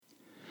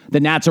The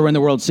Nats are in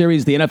the World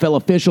Series. The NFL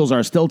officials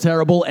are still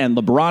terrible, and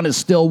LeBron is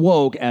still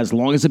woke as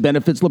long as it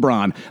benefits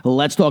LeBron.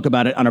 Let's talk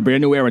about it on a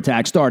brand new Air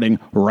Attack starting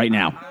right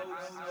now.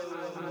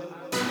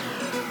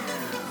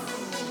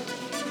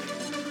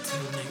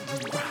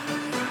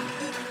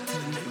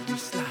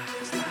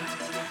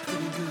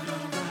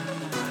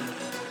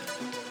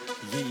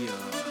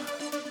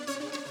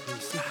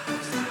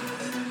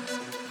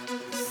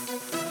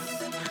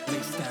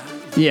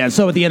 Yeah,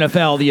 so at the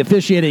NFL, the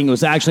officiating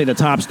was actually the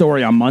top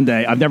story on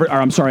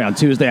on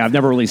Tuesday. I've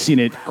never really seen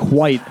it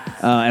quite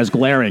as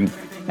glaring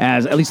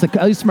as at least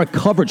from a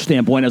coverage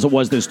standpoint as it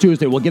was this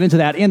Tuesday. We'll get into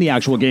that and the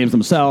actual games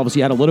themselves.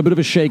 You had a little bit of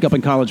a shake-up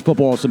in college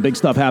football, some big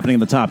stuff happening in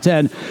the top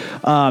 10.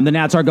 The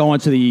Nats are going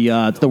to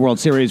the World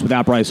Series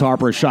without Bryce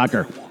Harper.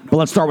 Shocker. But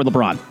let's start with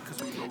LeBron.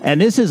 And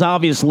this is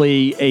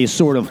obviously a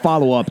sort of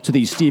follow-up to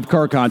the Steve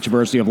Kerr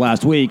controversy of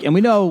last week. And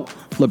we know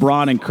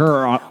LeBron and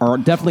Kerr are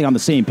definitely on the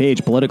same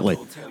page politically.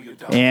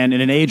 And in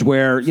an age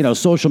where,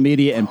 social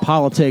media and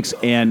politics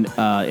and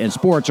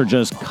sports are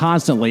just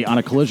constantly on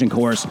a collision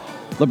course,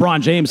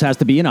 LeBron James has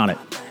to be in on it.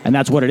 And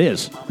that's what it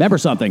is. Remember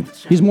something.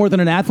 He's more than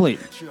an athlete.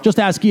 Just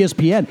ask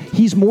ESPN.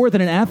 He's more than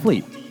an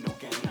athlete.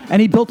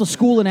 And he built a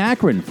school in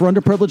Akron for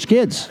underprivileged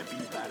kids.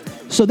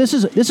 So this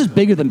is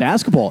bigger than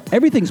basketball.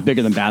 Everything's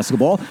bigger than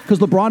basketball because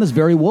LeBron is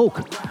very woke.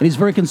 And he's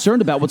very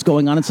concerned about what's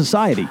going on in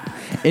society.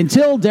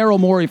 Until Daryl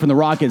Morey from the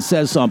Rockets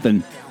says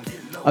something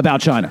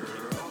about China.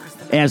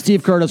 And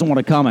Steve Kerr doesn't want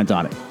to comment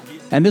on it.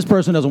 And this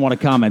person doesn't want to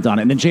comment on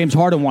it. And then James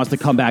Harden wants to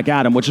come back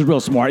at him, which is real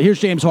smart.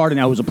 Here's James Harden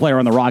now, who's a player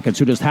on the Rockets,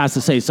 who just has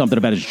to say something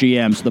about his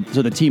GM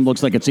so the team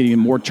looks like it's in even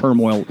more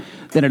turmoil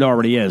than it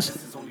already is.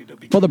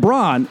 But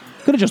LeBron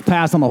could have just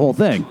passed on the whole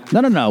thing.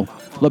 No.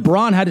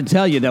 LeBron had to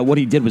tell you that what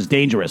he did was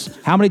dangerous.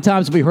 How many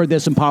times have we heard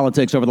this in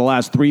politics over the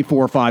last 3,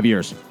 4, 5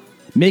 years?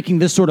 Making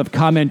this sort of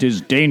comment is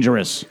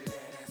dangerous.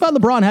 But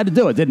LeBron had to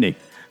do it, didn't he?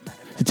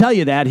 To tell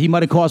you that, he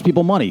might have cost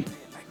people money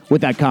with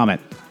that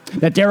comment.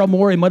 That Daryl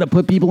Morey might have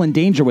put people in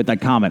danger with that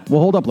comment. Well,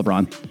 hold up,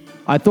 LeBron.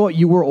 I thought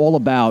you were all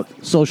about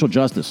social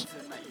justice.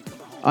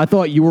 I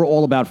thought you were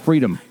all about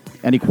freedom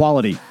and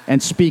equality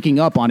and speaking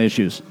up on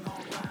issues.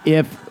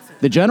 If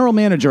the general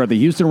manager of the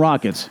Houston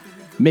Rockets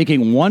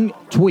making one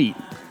tweet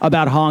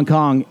about Hong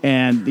Kong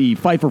and the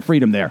fight for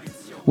freedom there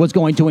was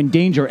going to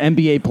endanger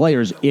NBA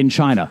players in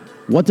China,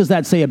 what does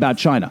that say about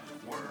China?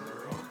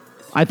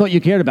 I thought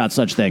you cared about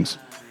such things.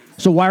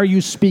 So why are you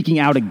speaking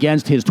out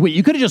against his tweet?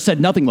 You could have just said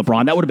nothing,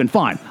 LeBron. That would have been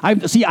fine. I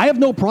have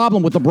no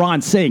problem with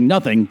LeBron saying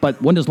nothing,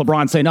 but when does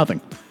LeBron say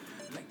nothing?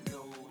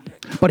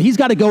 But he's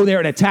got to go there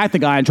and attack the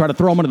guy and try to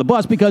throw him under the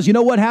bus because you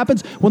know what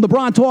happens? When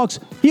LeBron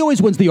talks, he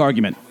always wins the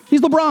argument.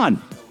 He's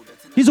LeBron.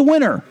 He's a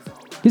winner.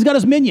 He's got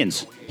his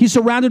minions. He's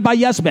surrounded by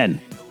yes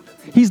men.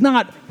 He's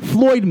not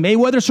Floyd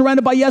Mayweather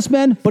surrounded by yes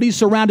men, but he's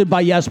surrounded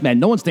by yes men.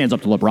 No one stands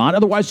up to LeBron.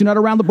 Otherwise, you're not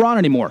around LeBron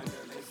anymore.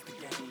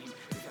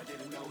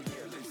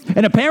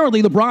 And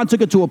apparently, LeBron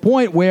took it to a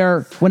point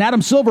where when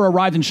Adam Silver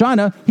arrived in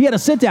China, he had to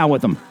sit down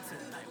with him.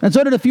 And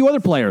so did a few other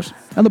players.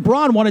 And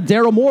LeBron wanted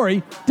Daryl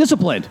Morey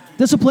disciplined.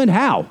 Disciplined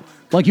how?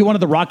 Like you wanted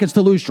the Rockets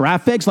to lose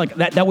draft picks? Like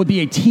that would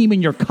be a team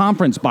in your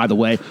conference, by the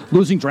way,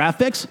 losing draft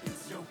picks?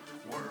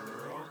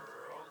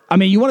 I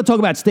mean, you want to talk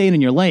about staying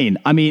in your lane.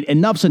 I mean,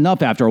 enough's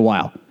enough after a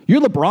while.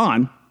 You're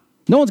LeBron.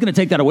 No one's going to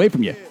take that away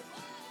from you.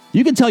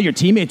 You can tell your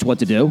teammates what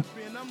to do.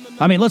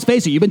 I mean, let's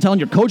face it, you've been telling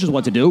your coaches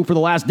what to do for the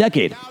last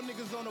decade.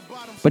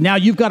 But now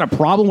you've got a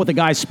problem with the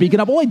guy speaking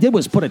up. All he did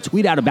was put a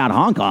tweet out about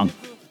Hong Kong.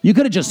 You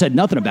could have just said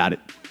nothing about it.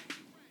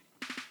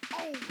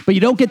 But you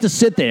don't get to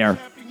sit there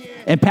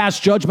and pass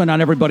judgment on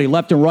everybody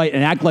left and right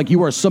and act like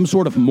you are some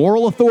sort of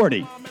moral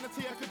authority.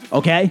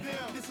 Okay?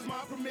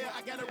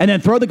 And then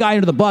throw the guy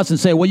under the bus and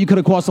say, well, you could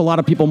have cost a lot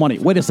of people money.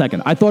 Wait a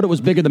second. I thought it was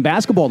bigger than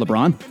basketball,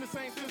 LeBron.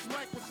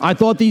 I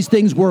thought these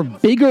things were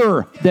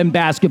bigger than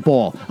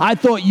basketball. I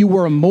thought you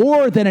were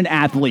more than an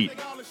athlete.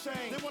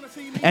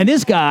 And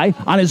this guy,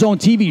 on his own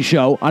TV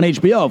show, on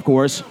HBO, of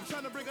course,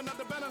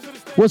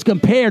 was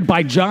compared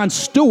by Jon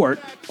Stewart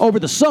over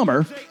the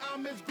summer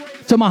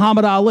to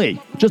Muhammad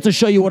Ali, just to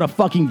show you what a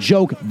fucking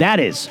joke that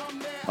is,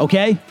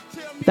 okay?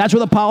 That's where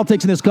the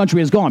politics in this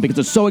country has gone, because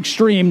it's so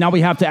extreme, now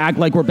we have to act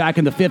like we're back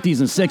in the 50s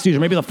and 60s, or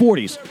maybe the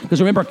 40s,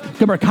 because remember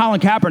Colin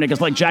Kaepernick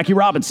is like Jackie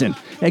Robinson,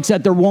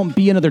 except there won't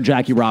be another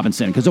Jackie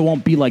Robinson, because it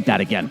won't be like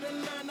that again.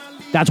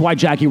 That's why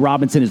Jackie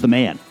Robinson is the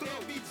man.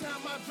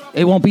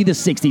 It won't be the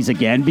 60s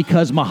again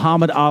because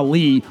Muhammad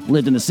Ali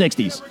lived in the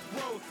 60s.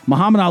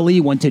 Muhammad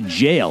Ali went to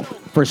jail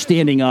for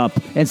standing up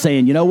and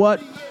saying, you know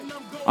what?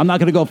 I'm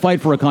not going to go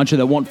fight for a country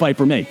that won't fight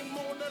for me.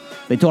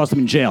 They tossed him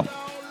in jail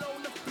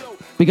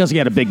because he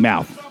had a big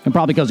mouth and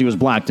probably because he was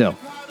black too.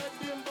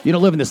 You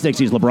don't live in the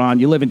 60s, LeBron.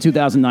 You live in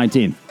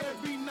 2019.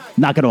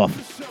 Knock it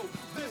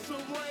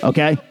off.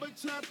 Okay?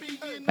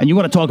 And you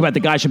want to talk about the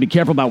guy should be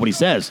careful about what he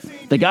says.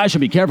 The guy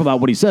should be careful about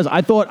what he says.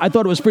 I thought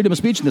it was freedom of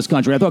speech in this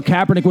country. I thought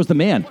Kaepernick was the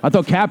man. I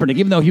thought Kaepernick,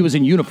 even though he was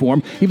in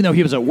uniform, even though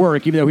he was at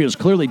work, even though he was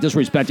clearly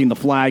disrespecting the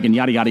flag and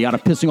yada, yada, yada,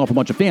 pissing off a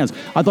bunch of fans,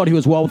 I thought he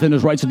was well within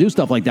his rights to do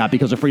stuff like that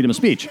because of freedom of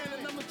speech.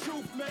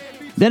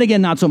 Then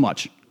again, not so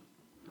much.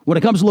 When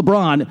it comes to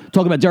LeBron,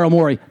 talking about Daryl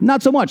Morey,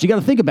 not so much. You got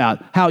to think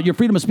about how your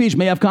freedom of speech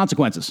may have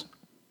consequences.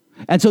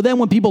 And so then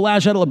when people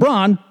lash out at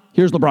LeBron,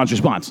 here's LeBron's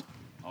response.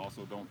 I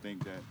also don't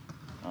think that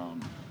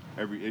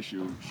every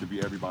issue should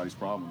be everybody's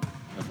problem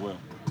as well.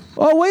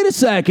 Oh, wait a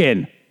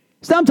second.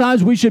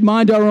 Sometimes we should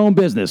mind our own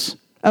business.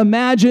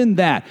 Imagine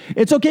that.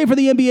 It's okay for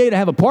the NBA to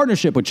have a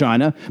partnership with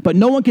China, but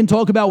no one can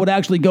talk about what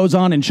actually goes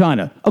on in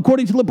China,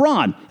 according to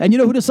LeBron. And you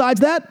know who decides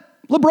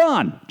that?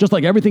 LeBron, just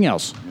like everything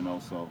else.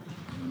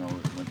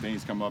 When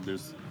things come up,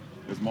 there's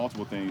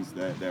multiple things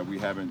that we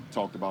haven't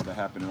talked about that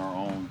happen in our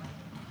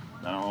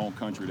own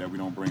country that we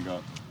don't bring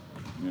up.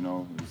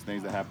 There's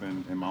things that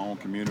happen in my own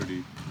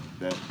community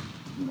that,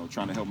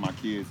 trying to help my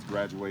kids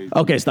graduate.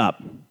 Okay,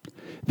 stop.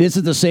 This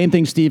is the same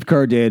thing Steve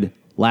Kerr did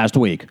last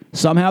week.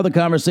 Somehow the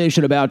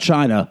conversation about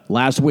China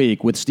last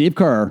week with Steve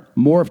Kerr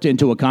morphed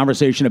into a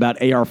conversation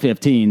about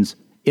AR-15s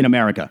in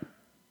America.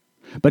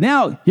 But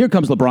now, here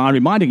comes LeBron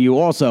reminding you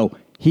also,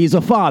 he's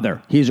a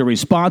father. He's a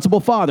responsible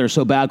father,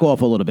 so back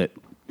off a little bit.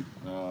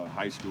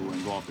 High school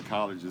and go off to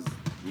college is,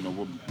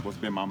 what's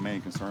been my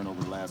main concern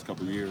over the last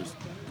couple of years,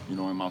 in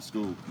my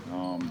school.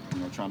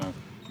 Trying to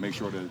make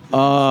sure that...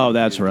 Oh,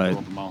 that's right.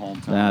 In my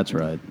hometown, that's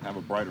right. Have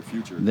a brighter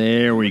future.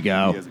 There we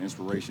go. As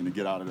inspiration to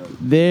get out of that.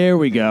 There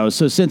we go.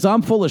 So since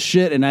I'm full of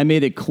shit and I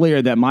made it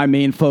clear that my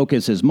main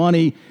focus is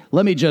money,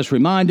 let me just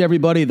remind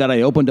everybody that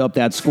I opened up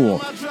that school.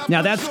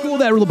 Now, that school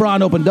that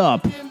LeBron opened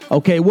up,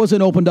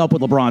 wasn't opened up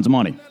with LeBron's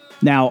money.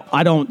 Now,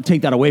 I don't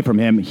take that away from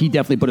him. He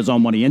definitely put his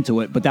own money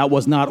into it, but that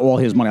was not all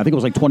his money. I think it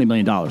was like $20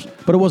 million,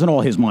 but it wasn't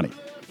all his money.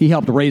 He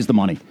helped raise the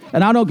money.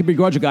 And I don't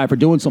begrudge a guy for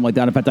doing something like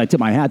that. In fact, I tip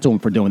my hat to him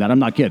for doing that. I'm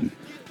not kidding.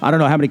 I don't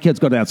know how many kids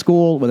go to that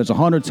school, whether it's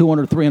 100,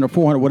 200, 300,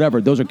 400,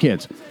 whatever. Those are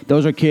kids.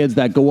 Those are kids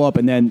that go up,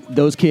 and then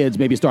those kids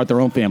maybe start their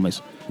own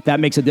families.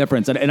 That makes a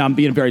difference, and I'm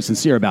being very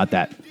sincere about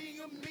that.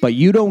 But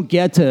you don't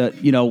get to,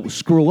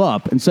 screw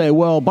up and say,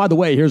 well, by the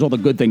way, here's all the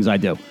good things I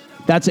do.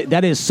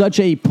 That is such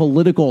a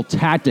political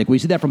tactic. We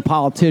see that from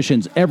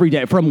politicians every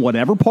day, from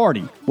whatever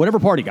party,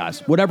 guys,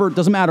 whatever,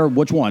 doesn't matter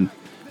which one.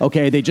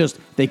 Okay,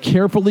 they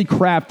carefully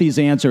craft these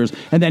answers,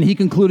 and then he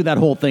concluded that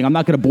whole thing. I'm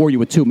not going to bore you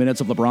with 2 minutes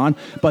of LeBron,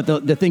 but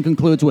the thing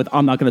concludes with,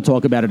 I'm not going to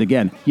talk about it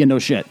again. No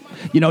shit.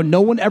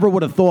 No one ever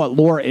would have thought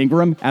Laura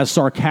Ingraham, as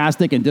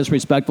sarcastic and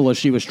disrespectful as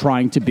she was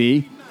trying to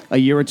be a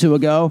year or two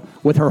ago,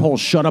 with her whole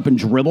shut up and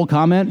dribble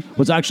comment,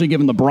 was actually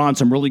giving LeBron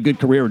some really good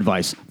career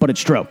advice, but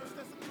it's true.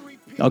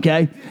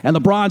 Okay? And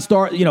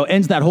LeBron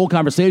ends that whole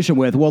conversation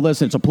with, well,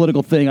 listen, it's a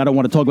political thing. I don't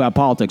want to talk about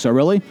politics. Oh,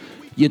 really?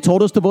 You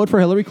told us to vote for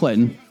Hillary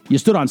Clinton. You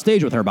stood on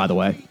stage with her, by the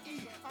way.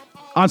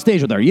 On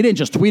stage with her. You didn't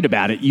just tweet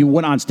about it. You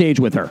went on stage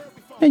with her.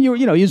 And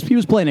he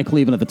was playing in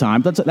Cleveland at the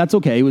time. That's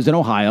okay. He was in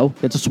Ohio.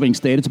 It's a swing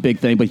state. It's a big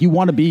thing. But you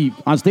want to be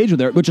on stage with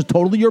her, which is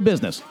totally your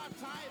business.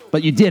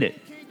 But you did it.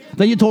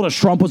 Then you told us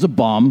Trump was a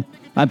bum.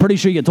 I'm pretty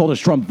sure you told us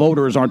Trump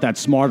voters aren't that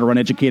smart or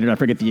uneducated. I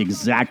forget the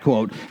exact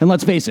quote. And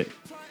let's face it.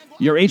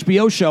 Your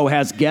HBO show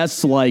has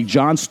guests like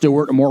Jon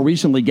Stewart and more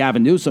recently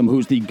Gavin Newsom,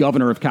 who's the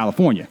governor of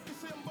California.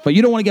 But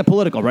you don't want to get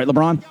political, right,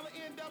 LeBron?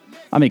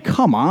 I mean,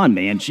 come on,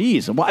 man.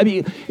 Jeez.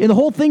 And the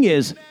whole thing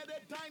is,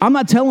 I'm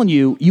not telling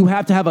you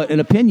have to have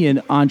an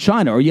opinion on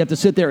China or you have to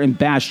sit there and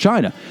bash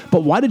China.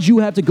 But why did you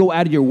have to go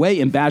out of your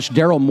way and bash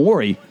Daryl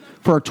Morey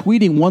for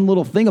tweeting one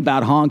little thing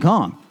about Hong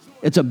Kong?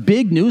 It's a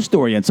big news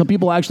story, and some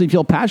people actually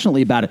feel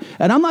passionately about it.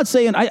 And I'm not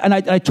saying,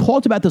 I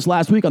talked about this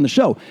last week on the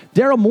show,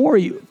 Daryl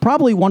Morey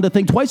probably wanted to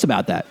think twice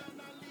about that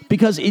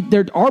because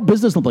there are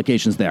business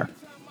implications there.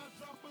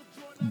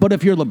 But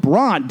if you're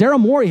LeBron, Daryl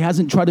Morey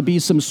hasn't tried to be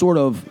some sort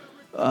of,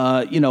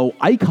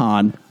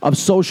 icon of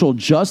social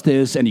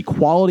justice and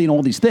equality and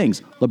all these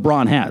things.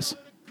 LeBron has.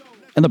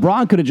 And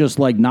LeBron could have just,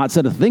 not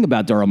said a thing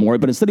about Daryl Morey,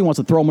 but instead he wants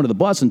to throw him under the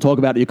bus and talk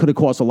about it. It could have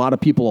cost a lot of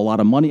people a lot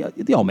of money.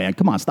 Oh, man,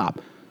 come on, stop.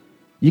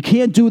 You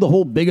can't do the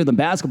whole bigger than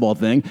basketball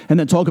thing and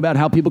then talk about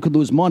how people could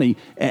lose money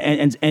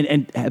and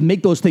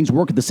make those things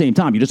work at the same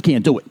time. You just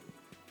can't do it.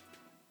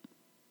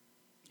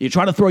 You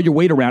try to throw your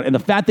weight around. And the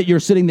fact that you're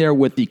sitting there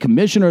with the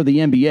commissioner of the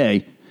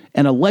NBA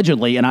and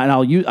allegedly, and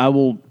I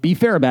will be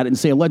fair about it and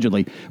say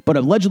allegedly, but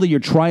allegedly you're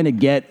trying to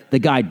get the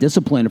guy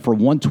disciplined for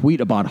one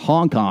tweet about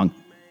Hong Kong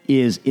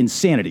is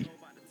insanity.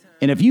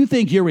 And if you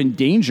think you're in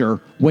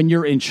danger when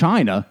you're in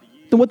China,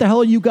 then what the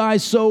hell are you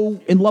guys so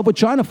in love with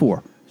China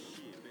for?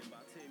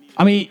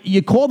 I mean,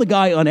 you call the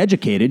guy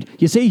uneducated,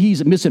 you say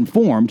he's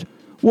misinformed,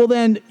 well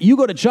then you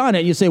go to China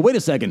and you say, wait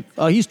a second,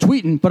 he's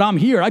tweeting, but I'm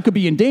here, I could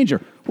be in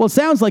danger. Well, it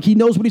sounds like he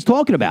knows what he's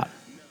talking about.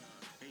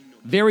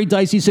 Very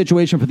dicey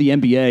situation for the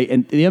NBA,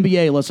 and the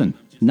NBA, listen,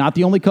 not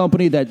the only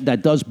company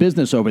that does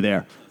business over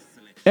there.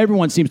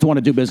 Everyone seems to want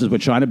to do business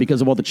with China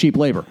because of all the cheap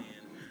labor.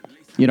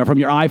 From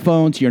your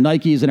iPhone to your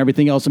Nikes and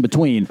everything else in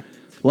between.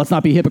 Let's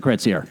not be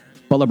hypocrites here.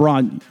 But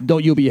LeBron,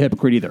 don't you be a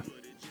hypocrite either.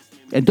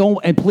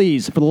 And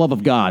please, for the love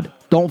of God,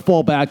 don't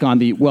fall back on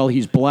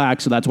he's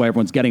black, so that's why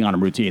everyone's getting on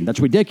him routine. That's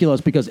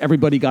ridiculous because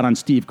everybody got on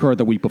Steve Kerr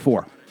the week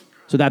before.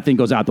 So that thing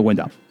goes out the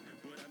window.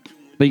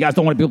 But you guys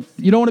don't want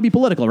to be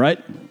political,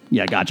 right?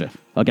 Yeah, gotcha.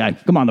 Okay,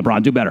 come on,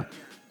 LeBron, do better.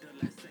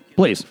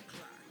 Please,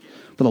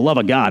 for the love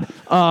of God.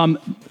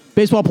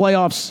 Baseball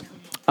playoffs.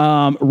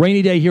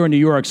 Rainy day here in New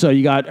York, so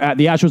you got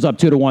the Astros up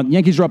 2-1.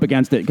 Yankees are up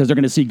against it because they're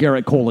going to see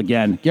Garrett Cole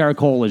again. Garrett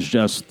Cole is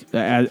just,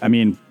 I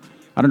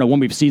don't know when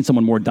we've seen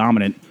someone more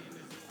dominant.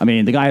 I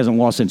mean, the guy hasn't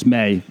lost since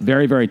May.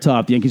 Very, very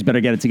tough. The Yankees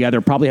better get it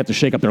together. Probably have to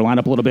shake up their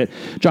lineup a little bit.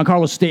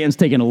 Giancarlo Stanton's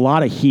taking a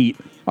lot of heat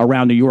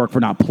around New York for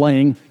not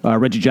playing.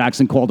 Reggie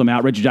Jackson called him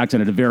out. Reggie Jackson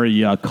had a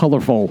very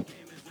colorful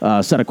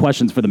set of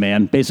questions for the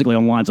man, basically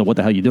on the lines of, what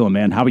the hell you doing,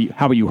 man? How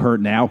are you hurt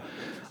now?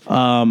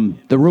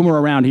 The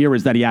rumor around here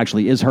is that he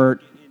actually is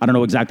hurt. I don't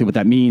know exactly what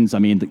that means. I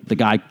mean, the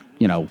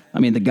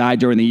guy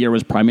during the year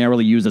was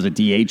primarily used as a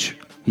DH.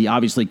 He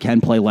obviously can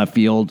play left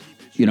field.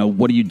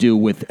 What do you do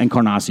with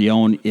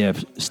Encarnacion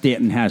if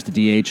Stanton has to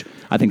DH?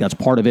 I think that's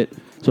part of it.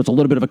 So it's a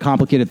little bit of a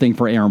complicated thing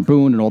for Aaron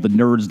Boone and all the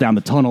nerds down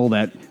the tunnel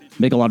that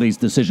make a lot of these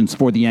decisions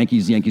for the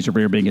Yankees. The Yankees are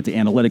very big into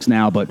analytics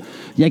now, but the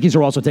Yankees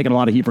are also taking a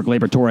lot of heat for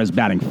Gleyber Torres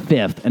batting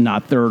fifth and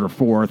not third or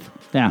fourth.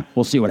 Yeah,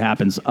 we'll see what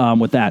happens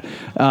with that.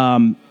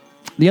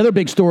 The other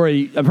big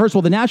story, first of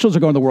all, the Nationals are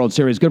going to the World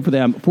Series. Good for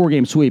them.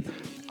 4-game sweep.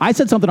 I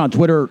said something on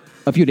Twitter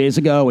a few days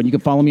ago, and you can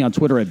follow me on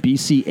Twitter at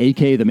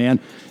BCAK the man.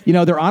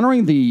 They're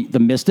honoring the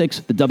Mystics,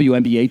 the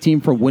WNBA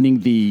team, for winning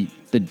the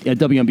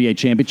WNBA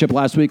championship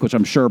last week, which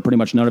I'm sure pretty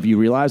much none of you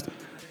realized.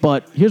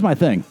 But here's my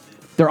thing.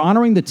 They're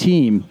honoring the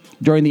team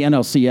during the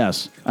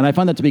NLCS, and I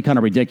find that to be kind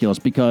of ridiculous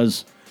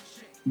because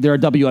they're a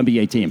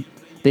WNBA team.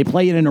 They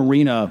play in an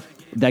arena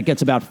that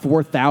gets about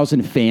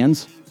 4,000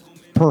 fans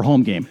per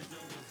home game.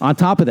 On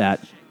top of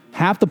that,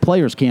 half the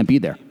players can't be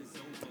there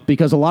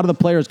because a lot of the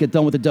players get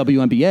done with the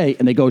WNBA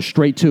and they go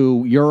straight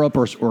to Europe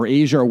or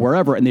Asia or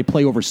wherever, and they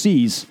play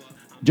overseas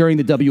during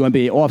the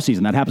WNBA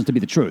offseason. That happens to be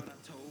the truth.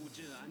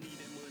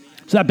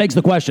 So that begs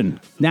the question,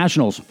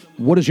 Nationals,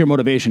 what is your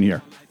motivation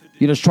here?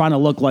 You're just trying to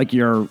look like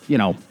you're,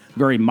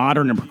 very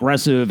modern and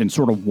progressive and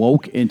sort of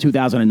woke in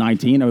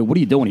 2019. I mean, what are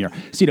you doing here?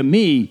 See, to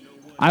me,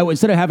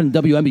 instead of having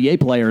WNBA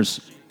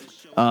players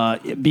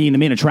being the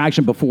main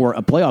attraction before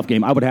a playoff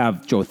game, I would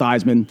have Joe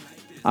Theismann,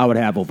 I would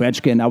have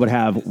Ovechkin, I would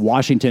have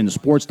Washington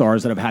sports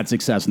stars that have had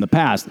success in the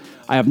past.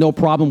 I have no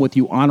problem with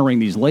you honoring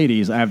these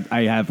ladies.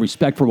 I have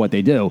respect for what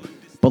they do.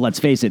 But let's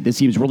face it, this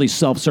seems really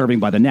self-serving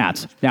by the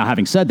Nats. Now,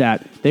 having said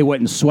that, they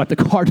went and swept the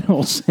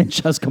Cardinals and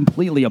just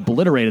completely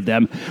obliterated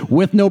them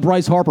with no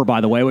Bryce Harper,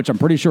 by the way, which I'm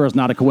pretty sure is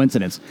not a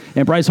coincidence.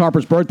 And Bryce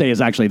Harper's birthday is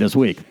actually this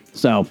week.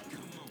 So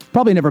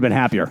probably never been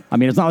happier. I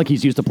mean, it's not like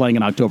he's used to playing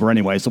in October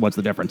anyway, so what's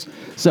the difference?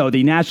 So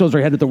the Nationals are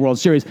headed to the World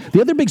Series.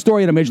 The other big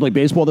story in Major League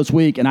Baseball this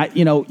week, and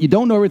you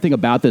don't know everything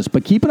about this,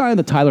 but keep an eye on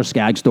the Tyler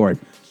Skaggs story.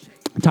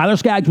 Tyler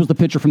Skaggs was the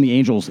pitcher from the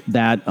Angels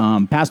that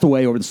passed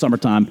away over the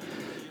summertime.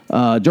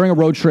 During a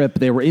road trip,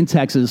 they were in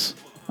Texas,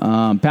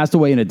 passed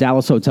away in a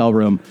Dallas hotel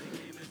room.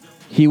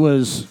 He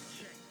was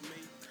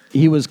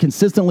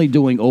consistently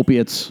doing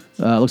opiates,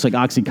 looks like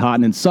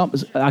OxyContin,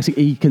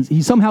 and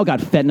he somehow got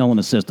fentanyl in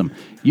the system.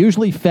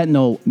 Usually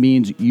fentanyl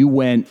means you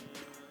went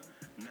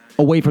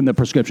away from the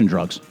prescription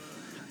drugs.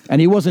 And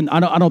he wasn't,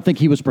 I don't think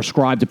he was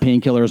prescribed to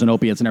painkillers and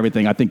opiates and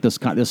everything. I think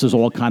this is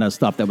all kind of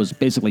stuff that was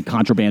basically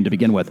contraband to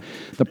begin with.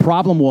 The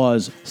problem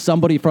was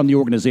somebody from the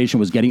organization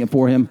was getting it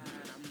for him.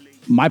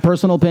 My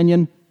personal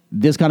opinion,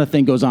 this kind of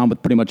thing goes on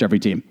with pretty much every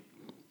team.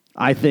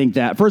 I think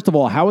that, first of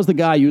all, how is the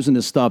guy using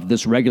this stuff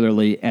this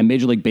regularly and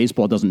Major League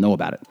Baseball doesn't know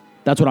about it?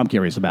 That's what I'm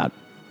curious about.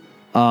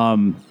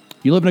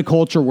 You live in a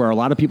culture where a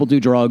lot of people do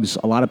drugs,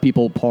 a lot of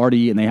people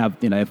party, and they have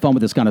fun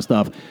with this kind of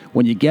stuff.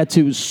 When you get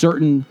to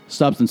certain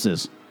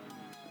substances,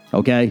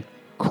 okay,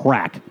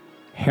 crack,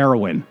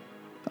 heroin,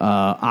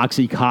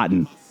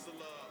 OxyContin,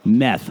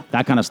 meth,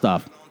 that kind of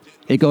stuff.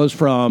 It goes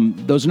from,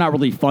 those are not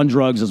really fun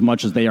drugs as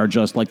much as they are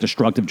just like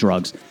destructive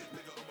drugs.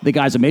 The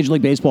guy's a Major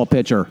League Baseball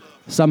pitcher.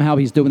 Somehow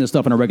he's doing this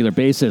stuff on a regular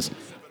basis.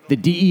 The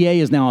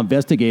DEA is now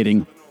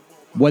investigating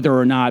whether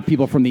or not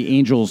people from the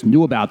Angels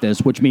knew about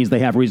this, which means they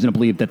have reason to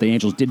believe that the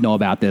Angels did know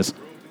about this.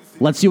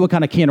 Let's see what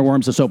kind of can of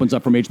worms this opens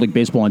up for Major League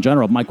Baseball in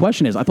general. My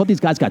question is, I thought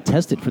these guys got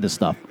tested for this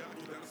stuff.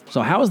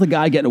 So how is the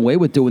guy getting away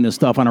with doing this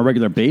stuff on a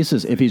regular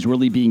basis if he's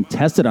really being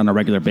tested on a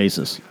regular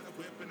basis?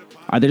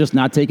 Are they just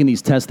not taking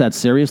these tests that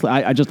seriously?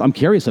 I'm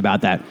curious about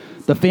that.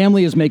 The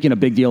family is making a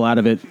big deal out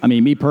of it. I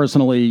mean, me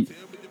personally,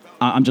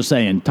 I'm just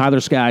saying,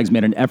 Tyler Skaggs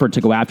made an effort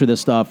to go after this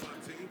stuff.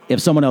 If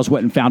someone else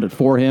went and found it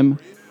for him,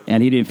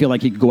 and he didn't feel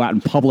like he could go out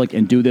in public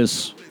and do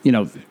this,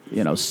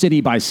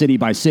 city by city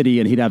by city,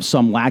 and he'd have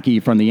some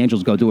lackey from the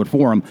Angels go do it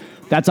for him,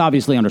 that's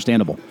obviously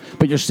understandable.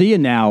 But you're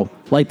seeing now,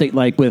 like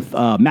with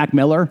Mac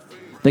Miller,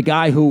 the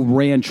guy who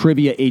ran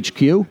Trivia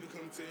HQ,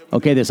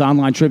 okay, this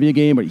online trivia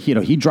game,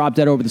 he dropped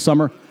dead over the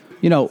summer.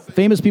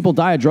 Famous people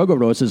die of drug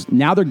overdoses.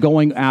 Now they're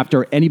going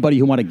after anybody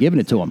who want to give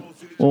it to them.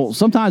 Well,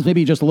 sometimes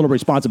maybe just a little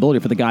responsibility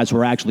for the guys who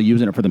are actually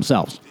using it for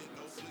themselves.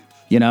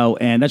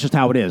 And that's just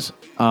how it is.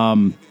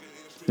 I'm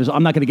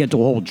not going to get into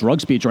a whole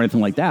drug speech or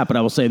anything like that, but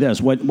I will say this.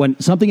 When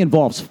something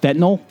involves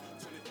fentanyl,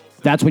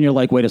 that's when you're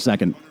like, wait a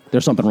second,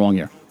 there's something wrong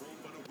here.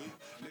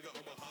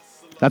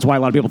 That's why a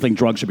lot of people think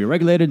drugs should be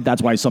regulated.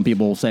 That's why some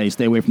people say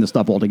stay away from this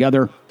stuff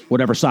altogether.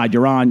 Whatever side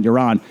you're on, you're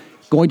on.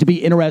 Going to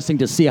be interesting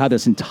to see how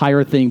this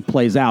entire thing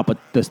plays out. But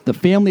the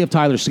family of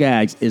Tyler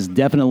Skaggs is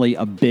definitely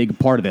a big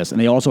part of this.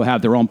 And they also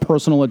have their own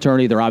personal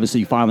attorney. They're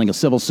obviously filing a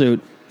civil suit.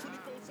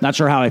 Not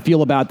sure how I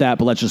feel about that,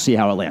 but let's just see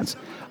how it lands.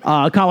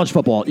 College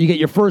football. You get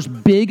your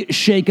first big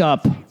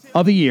shakeup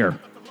of the year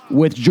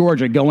with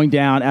Georgia going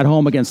down at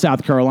home against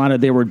South Carolina.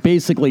 They were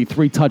basically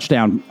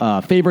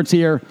 3-touchdown favorites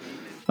here.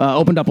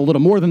 Opened up a little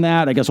more than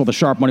that. I guess all the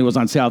sharp money was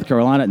on South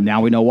Carolina.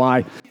 Now we know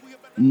why.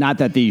 Not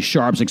that the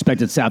Sharps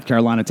expected South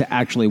Carolina to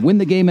actually win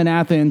the game in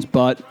Athens,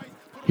 but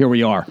here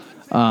we are.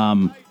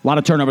 A lot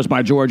of turnovers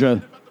by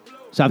Georgia.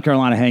 South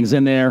Carolina hangs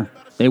in there.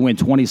 They win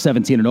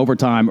 2017 in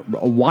overtime,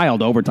 a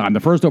wild overtime. The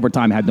first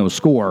overtime had no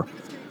score.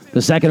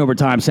 The second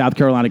overtime, South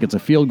Carolina gets a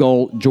field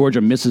goal. Georgia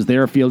misses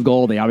their field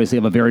goal. They obviously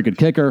have a very good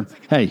kicker.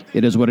 Hey,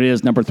 it is what it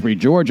is. Number 3,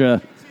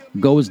 Georgia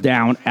goes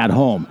down at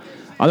home.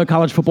 Other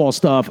college football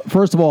stuff.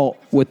 First of all,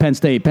 with Penn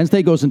State. Penn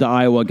State goes into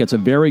Iowa, gets a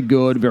very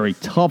good, very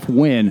tough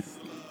win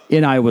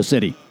in Iowa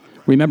City.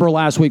 Remember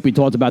last week we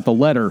talked about the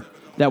letter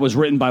that was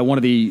written by one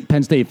of the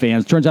Penn State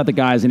fans. Turns out the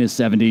guy's in his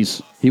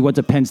 70s. He went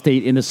to Penn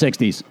State in the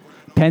 60s.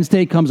 Penn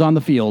State comes on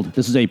the field.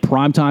 This is a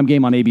primetime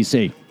game on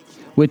ABC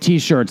with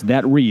T-shirts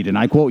that read, and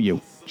I quote you,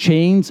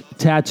 "Chains,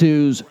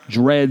 tattoos,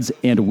 dreads,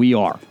 and we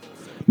are."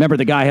 Remember,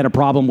 the guy had a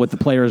problem with the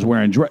players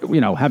wearing,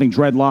 having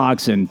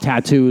dreadlocks and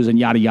tattoos and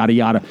yada, yada,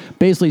 yada.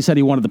 Basically said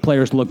he wanted the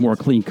players to look more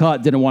clean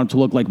cut, didn't want them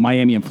to look like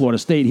Miami and Florida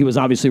State. He was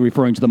obviously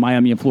referring to the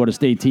Miami and Florida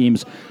State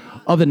teams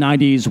of the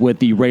 90s with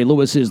the Ray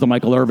Lewises, the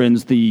Michael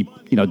Irvins, the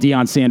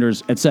Deion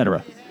Sanders,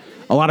 etc.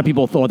 A lot of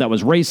people thought that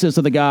was racist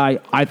of the guy.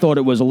 I thought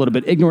it was a little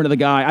bit ignorant of the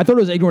guy. I thought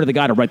it was ignorant of the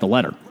guy to write the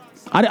letter.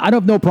 I don't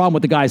have no problem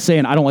with the guy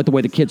saying, I don't like the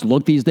way the kids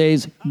look these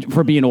days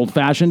for being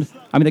old-fashioned.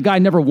 I mean, the guy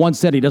never once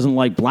said he doesn't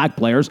like black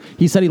players.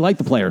 He said he liked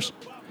the players.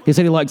 He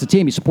said he likes the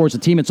team. He supports the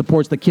team and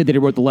supports the kid that he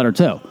wrote the letter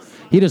to.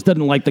 He just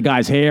doesn't like the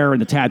guy's hair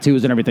and the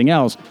tattoos and everything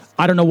else.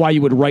 I don't know why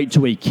you would write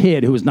to a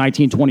kid who is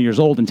 19, 20 years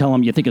old and tell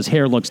him you think his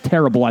hair looks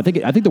terrible. I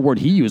think the word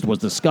he used was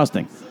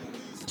disgusting.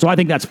 So I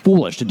think that's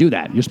foolish to do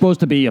that. You're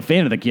supposed to be a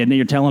fan of the kid, and then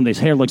you're telling him his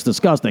hair looks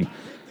disgusting.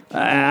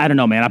 I don't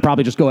know, man. I'd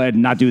probably just go ahead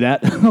and not do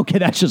that. Okay,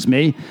 that's just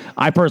me.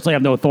 I personally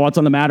have no thoughts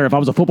on the matter. If I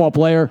was a football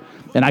player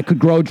and I could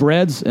grow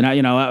dreads, and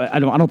I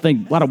don't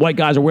think a lot of white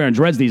guys are wearing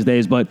dreads these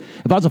days, but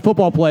if I was a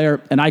football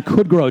player and I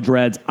could grow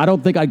dreads, I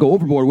don't think I'd go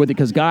overboard with it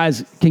because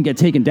guys can get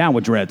taken down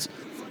with dreads.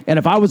 And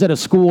if I was at a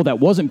school that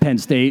wasn't Penn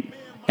State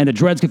and the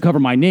dreads could cover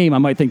my name, I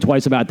might think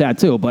twice about that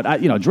too.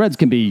 But dreads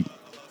can be.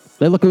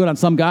 They look good on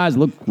some guys,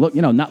 look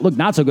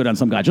not so good on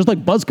some guys. Just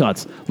like buzz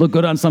cuts look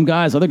good on some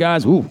guys. Other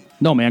guys,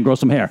 no, man, grow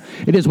some hair.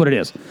 It is what it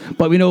is.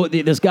 But we know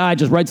this guy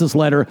just writes this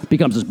letter,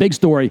 becomes this big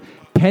story.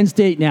 Penn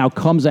State now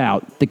comes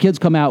out. The kids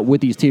come out with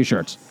these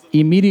T-shirts.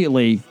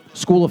 Immediately,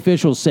 school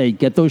officials say,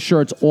 get those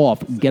shirts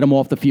off. Get them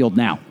off the field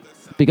now.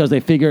 Because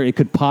they figure it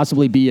could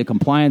possibly be a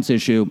compliance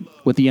issue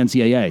with the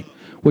NCAA.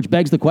 Which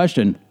begs the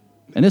question,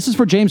 and this is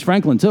for James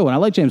Franklin too, and I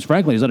like James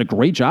Franklin. He's done a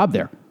great job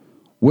there.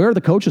 Where are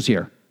the coaches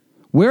here?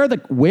 Where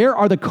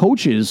are the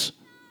coaches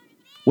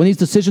when these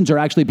decisions are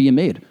actually being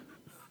made?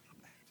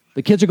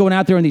 The kids are going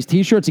out there in these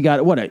T-shirts. You got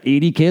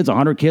 80 kids,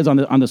 100 kids on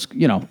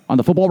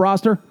the football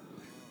roster,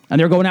 and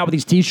they're going out with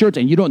these T-shirts,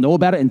 and you don't know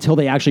about it until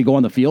they actually go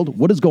on the field.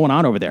 What is going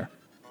on over there?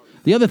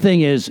 The other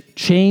thing is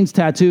chains,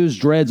 tattoos,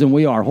 dreads, and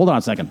we are. Hold on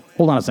a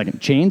second.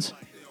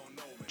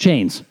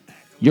 Chains.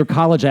 You're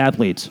college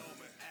athletes.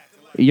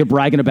 You're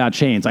bragging about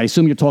chains. I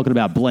assume you're talking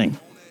about bling.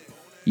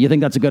 You think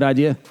that's a good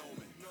idea?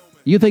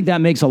 You think that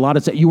makes a lot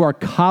of sense? You are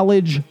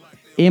college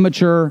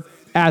amateur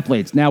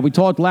athletes. Now, we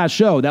talked last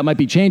show. That might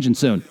be changing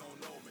soon.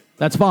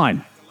 That's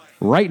fine.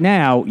 Right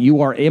now,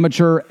 you are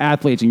amateur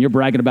athletes, and you're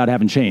bragging about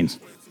having chains.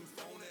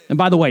 And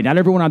by the way, not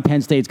everyone on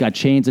Penn State's got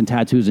chains and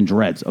tattoos and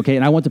dreads, okay?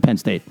 And I went to Penn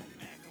State,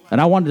 and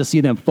I wanted to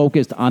see them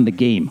focused on the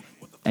game.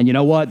 And you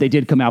know what? They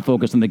did come out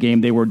focused on the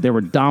game. They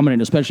were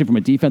dominant, especially from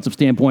a defensive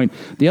standpoint.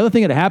 The other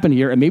thing that happened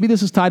here, and maybe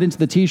this is tied into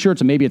the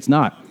T-shirts, and maybe it's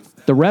not,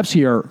 the refs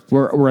here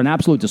were an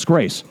absolute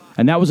disgrace.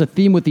 And that was a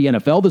theme with the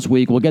NFL this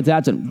week. We'll get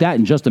to that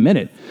in just a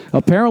minute.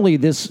 Apparently,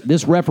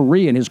 this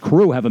referee and his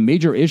crew have a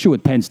major issue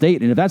with Penn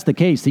State. And if that's the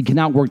case, he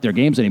cannot work their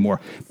games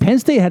anymore. Penn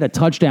State had a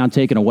touchdown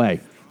taken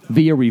away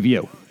via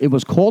review. It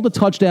was called a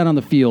touchdown on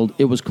the field.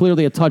 It was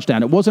clearly a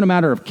touchdown. It wasn't a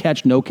matter of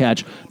catch, no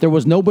catch. There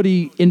was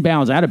nobody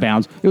inbounds, out of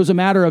bounds. It was a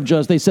matter of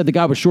they said the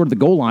guy was short of the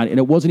goal line, and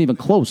it wasn't even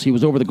close. He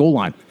was over the goal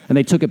line, and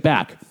they took it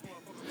back.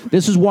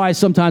 This is why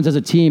sometimes as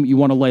a team, you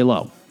want to lay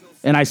low.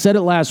 And I said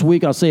it last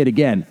week, I'll say it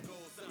again.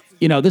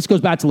 This goes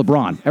back to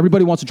LeBron.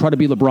 Everybody wants to try to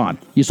be LeBron.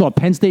 You saw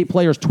Penn State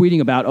players tweeting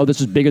about, this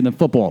is bigger than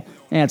football.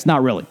 It's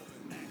not really.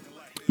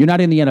 You're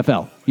not in the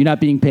NFL. You're not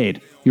being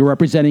paid. You're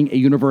representing a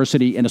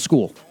university and a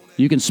school.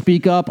 You can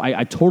speak up.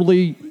 I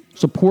totally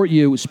support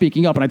you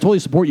speaking up, and I totally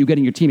support you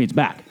getting your teammates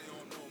back.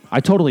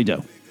 I totally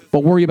do.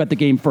 But worry about the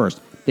game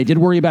first. They did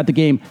worry about the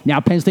game. Now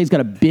Penn State's got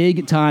a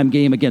big-time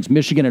game against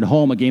Michigan at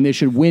home, a game they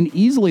should win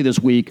easily this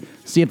week.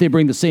 See if they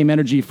bring the same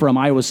energy from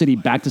Iowa City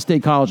back to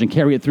State College and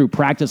carry it through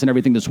practice and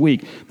everything this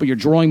week. But you're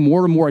drawing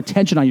more and more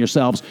attention on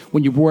yourselves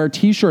when you wear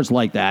T-shirts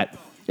like that,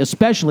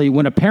 especially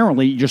when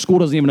apparently your school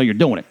doesn't even know you're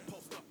doing it.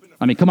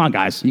 I mean, come on,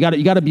 guys. You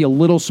got to be a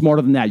little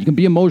smarter than that. You can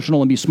be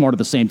emotional and be smart at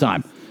the same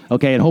time.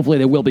 Okay, and hopefully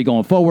they will be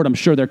going forward. I'm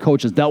sure their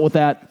coach has dealt with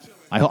that.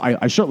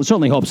 I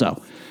certainly hope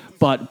so.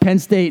 But Penn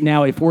State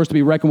now a force to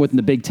be reckoned with in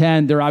the Big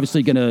Ten. They're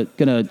obviously going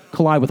to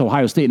collide with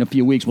Ohio State in a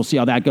few weeks. We'll see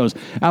how that goes.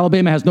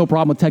 Alabama has no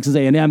problem with Texas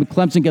A&M.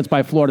 Clemson gets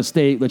by Florida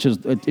State, which is,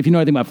 if you know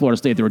anything about Florida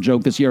State, they're a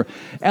joke this year.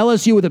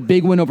 LSU with a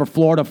big win over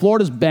Florida.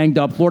 Florida's banged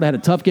up. Florida had a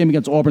tough game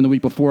against Auburn the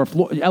week before.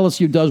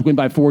 LSU does win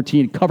by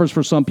 14. Covers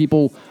for some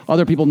people.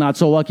 Other people not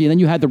so lucky. And then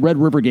you had the Red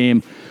River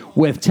game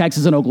with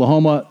Texas and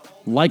Oklahoma.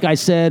 Like I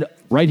said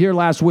right here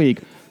last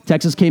week,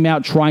 Texas came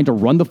out trying to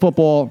run the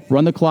football,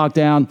 run the clock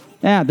down.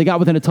 They got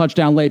within a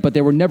touchdown late, but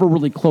they were never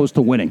really close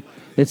to winning.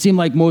 It seemed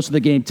like most of the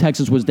game,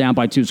 Texas was down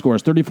by 2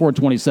 scores,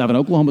 34-27.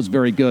 Oklahoma's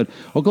very good.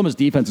 Oklahoma's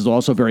defense is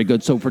also very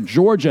good. So for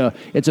Georgia,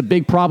 it's a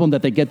big problem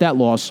that they get that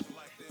loss.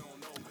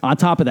 On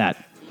top of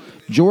that,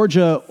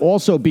 Georgia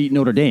also beat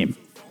Notre Dame.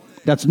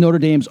 That's Notre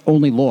Dame's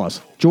only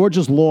loss.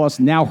 Georgia's loss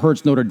now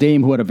hurts Notre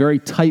Dame, who had a very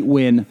tight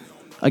win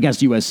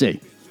against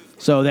USC.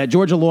 So that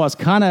Georgia loss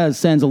kind of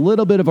sends a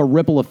little bit of a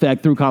ripple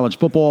effect through college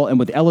football. And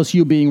with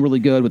LSU being really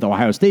good, with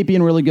Ohio State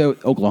being really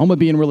good, Oklahoma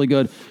being really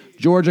good,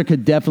 Georgia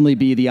could definitely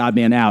be the odd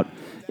man out,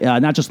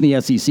 not just in the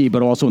SEC,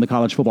 but also in the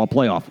college football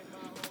playoff.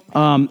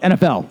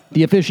 NFL,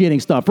 the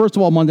officiating stuff. First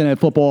of all, Monday Night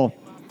Football,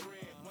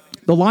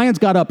 the Lions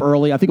got up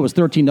early. I think it was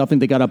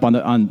 13-0. They got up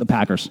on the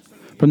Packers.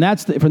 From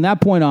that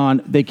point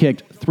on, they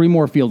kicked 3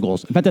 more field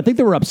goals. In fact, I think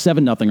they were up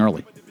 7-0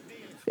 early.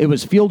 It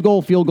was field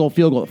goal, field goal,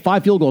 field goal.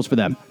 5 field goals for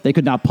them. They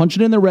could not punch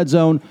it in the red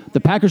zone.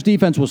 The Packers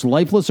defense was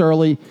lifeless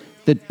early.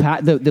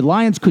 The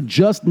Lions could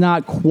just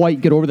not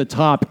quite get over the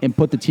top and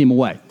put the team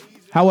away.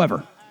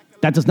 However,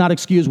 that does not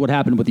excuse what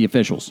happened with the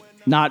officials.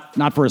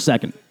 Not for a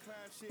second.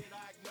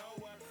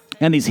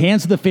 And these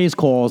hands-to-the-face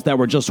calls that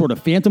were just sort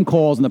of phantom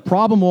calls. And the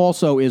problem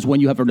also is when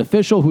you have an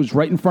official who's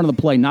right in front of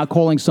the play not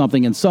calling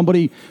something and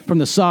somebody from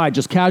the side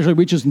just casually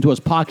reaches into his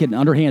pocket and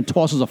underhand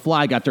tosses a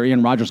flag after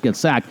Aaron Rodgers gets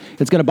sacked,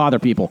 it's going to bother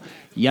people.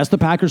 Yes, the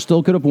Packers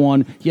still could have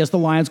won. Yes, the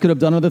Lions could have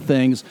done other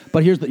things.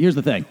 But here's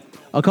the thing.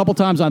 A couple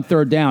times on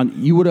third down,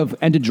 you would have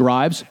ended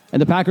drives,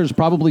 and the Packers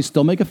probably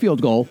still make a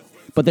field goal,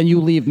 but then you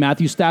leave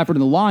Matthew Stafford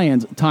and the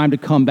Lions time to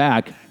come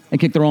back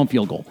and kick their own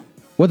field goal.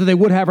 Whether they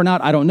would have or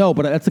not, I don't know,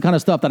 but that's the kind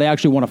of stuff that I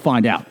actually want to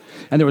find out.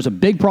 And there was a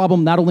big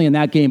problem not only in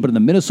that game, but in the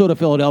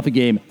Minnesota-Philadelphia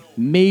game,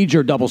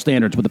 major double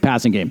standards with the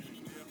passing game.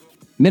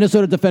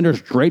 Minnesota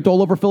defenders draped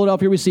all over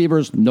Philadelphia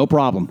receivers, no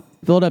problem.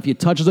 Philadelphia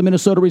touches a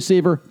Minnesota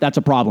receiver, that's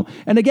a problem.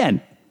 And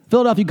again,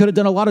 Philadelphia could have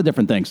done a lot of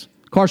different things.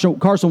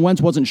 Carson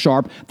Wentz wasn't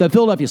sharp. The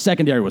Philadelphia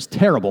secondary was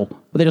terrible,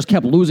 but they just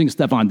kept losing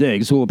Stephon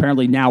Diggs, who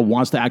apparently now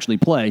wants to actually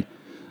play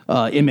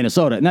in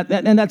Minnesota.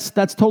 And that's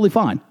totally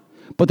fine.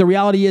 But the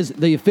reality is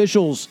the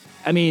officials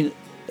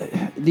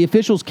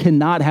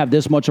cannot have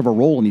this much of a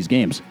role in these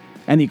games.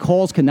 And the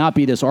calls cannot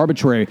be this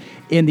arbitrary.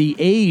 In the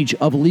age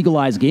of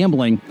legalized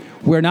gambling,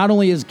 where not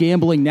only is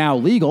gambling now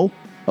legal,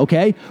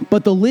 okay,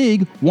 but the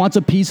league wants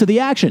a piece of the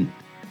action.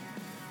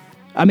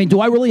 I mean, do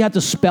I really have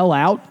to spell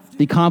out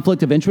the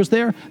conflict of interest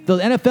there? The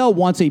NFL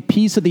wants a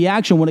piece of the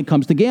action when it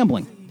comes to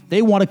gambling.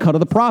 They want a cut of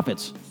the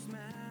profits.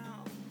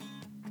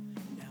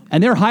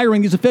 And they're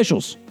hiring these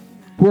officials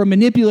who are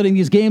manipulating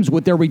these games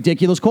with their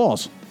ridiculous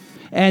calls.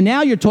 And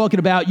now you're talking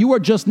about, you are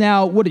just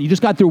now, you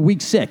just got through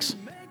week 6.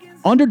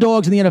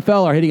 Underdogs in the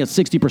NFL are hitting at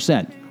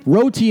 60%.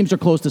 Road teams are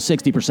close to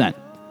 60%.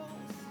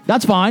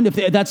 That's fine. If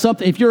that's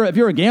something, if you're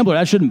a gambler,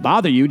 that shouldn't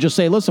bother you. Just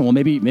say, listen, well,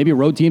 maybe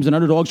road teams and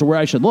underdogs are where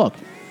I should look.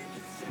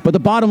 But the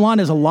bottom line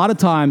is a lot of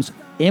times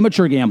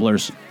amateur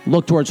gamblers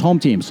look towards home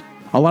teams.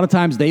 A lot of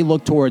times they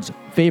look towards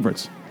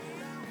favorites.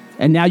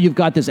 And now you've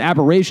got this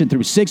aberration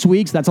through 6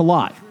 weeks. That's a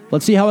lot.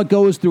 Let's see how it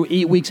goes through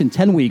 8 weeks and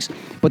 10 weeks.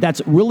 But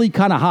that's really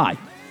kind of high.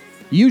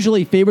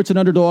 Usually favorites and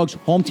underdogs,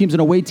 home teams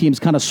and away teams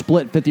kind of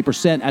split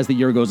 50% as the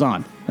year goes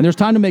on. And there's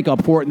time to make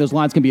up for it, and those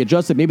lines can be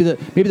adjusted. Maybe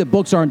the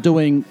books aren't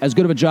doing as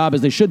good of a job as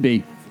they should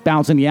be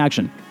balancing the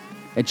action.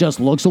 It just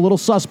looks a little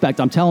suspect,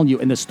 I'm telling you,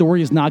 and the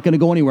story is not going to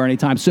go anywhere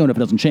anytime soon if it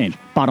doesn't change.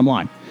 Bottom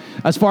line.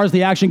 As far as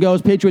the action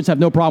goes, Patriots have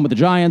no problem with the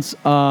Giants.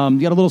 You got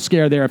a little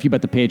scare there if you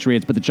bet the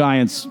Patriots, but the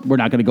Giants, we're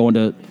not going to go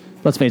into,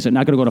 let's face it,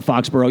 not going to go to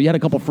Foxborough. You had a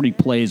couple freak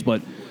plays,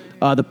 but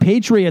the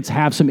Patriots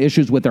have some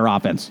issues with their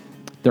offense.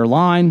 Their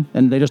line,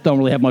 and they just don't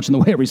really have much in the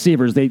way of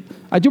receivers.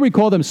 I do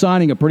recall them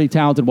signing a pretty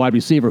talented wide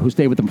receiver who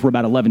stayed with them for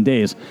about 11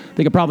 days.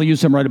 They could probably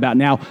use him right about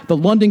now. The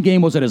London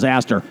game was a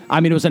disaster. I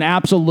mean, it was an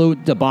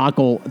absolute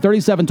debacle.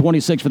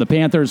 37-26 for the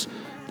Panthers.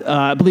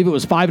 I believe it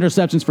was 5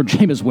 interceptions for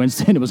Jameis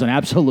Winston. It was an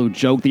absolute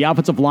joke. The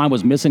offensive line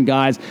was missing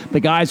guys. The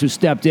guys who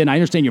stepped in, I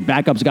understand your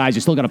backups guys,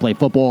 you still got to play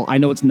football. I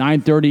know it's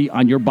 9:30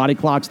 on your body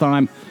clock's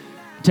time.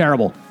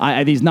 Terrible.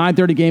 These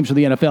 9:30 games for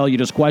the NFL, you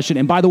just question.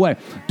 And by the way,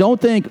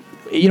 don't think,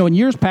 in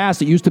years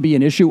past, it used to be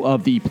an issue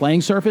of the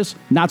playing surface.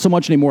 Not so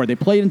much anymore. They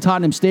played in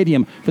Tottenham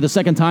Stadium for the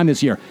second time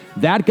this year.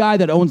 That guy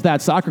that owns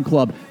that soccer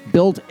club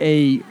built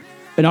an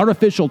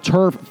artificial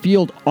turf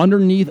field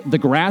underneath the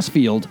grass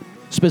field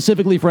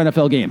specifically for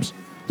NFL games.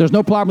 There's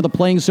no problem with the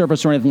playing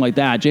surface or anything like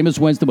that. Jameis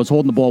Winston was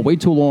holding the ball way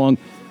too long.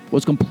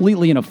 was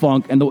completely in a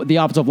funk, and the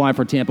offensive line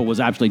for Tampa was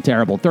absolutely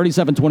terrible.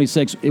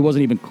 37-26,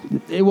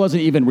 it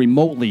wasn't even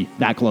remotely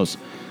that close.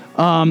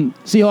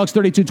 Seahawks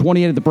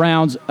 32-28 at the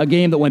Browns, a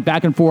game that went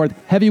back and forth.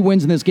 Heavy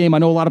wins in this game. I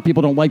know a lot of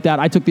people don't like that.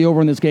 I took the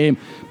over in this game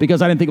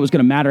because I didn't think it was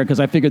going to matter because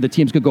I figured the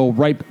teams could go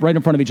right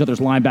in front of each other's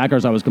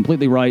linebackers. I was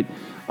completely right.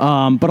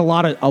 But a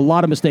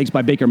lot of mistakes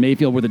by Baker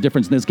Mayfield were the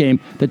difference in this game.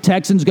 The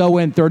Texans go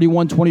in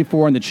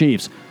 31-24 on the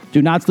Chiefs.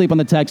 Do not sleep on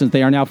the Texans.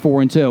 They are now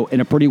 4-2 in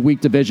a pretty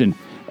weak division.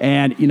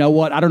 And you know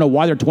what? I don't know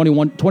why they're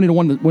 20-1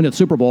 to win the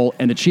Super Bowl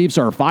and the Chiefs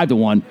are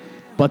 5-1.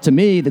 But to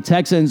me, the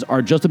Texans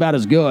are just about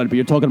as good, but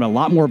you're talking about a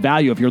lot more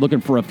value if you're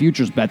looking for a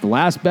futures bet. The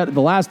last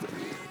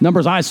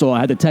numbers I saw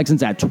had the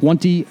Texans at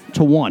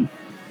 20-1.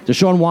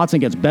 Deshaun Watson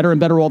gets better and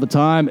better all the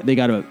time. They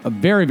got a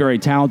very, very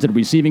talented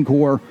receiving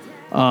core.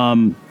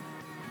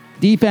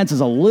 Defense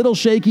is a little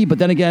shaky, but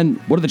then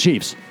again, what are the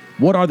Chiefs?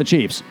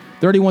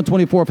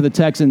 31-24 for the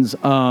Texans.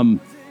 And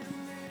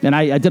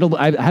I had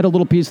a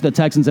little piece of the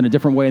Texans in a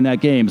different way in that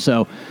game.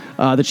 So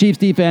the Chiefs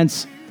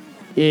defense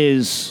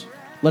is,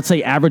 let's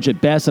say, average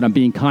at best, and I'm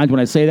being kind when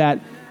I say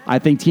that. I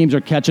think teams are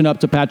catching up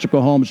to Patrick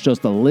Mahomes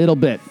just a little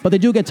bit. But they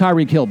do get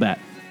Tyreek Hill back.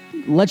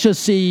 Let's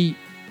just see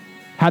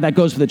how that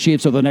goes for the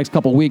Chiefs over the next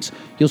couple of weeks.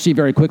 You'll see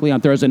very quickly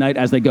on Thursday night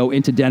as they go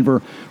into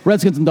Denver.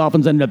 Redskins and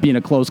Dolphins ended up being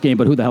a close game,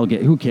 but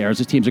who cares?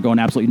 These teams are going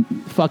absolutely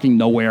fucking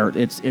nowhere.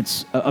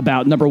 It's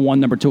about number 1,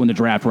 number 2 in the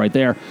draft right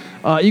there.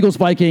 Eagles,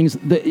 Vikings.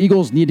 The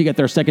Eagles need to get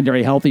their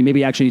secondary healthy.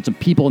 Maybe actually need some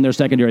people in their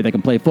secondary that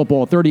can play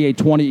football.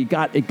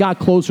 38-20. It got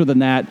closer than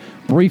that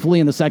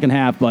briefly in the second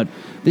half, but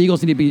the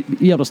Eagles need to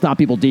be able to stop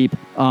people deep.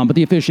 But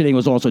the officiating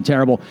was also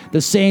terrible. The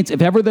Saints,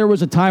 if ever there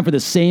was a time for the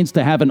Saints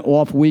to have an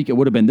off week, it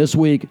would have been this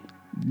week.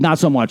 Not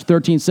so much.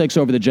 13-6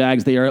 over the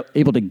Jags. They are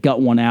able to gut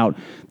one out.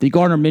 The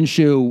Gardner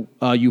Minshew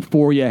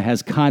euphoria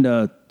has kind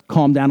of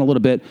calmed down a little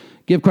bit.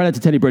 Give credit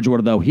to Teddy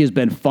Bridgewater, though. He has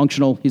been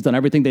functional. He's done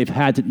everything he's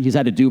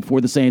had to do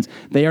for the Saints.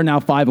 They are now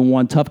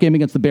 5-1. Tough game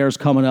against the Bears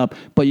coming up,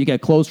 but you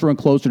get closer and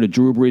closer to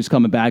Drew Brees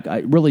coming back.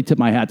 I really tip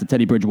my hat to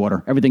Teddy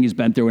Bridgewater. Everything he's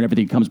been through and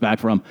everything he comes back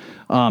from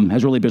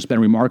has really just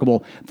been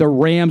remarkable. The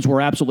Rams were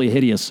absolutely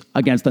hideous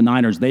against the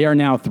Niners. They are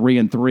now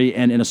 3-3,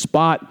 and in a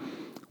spot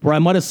where I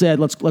might have said,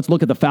 let's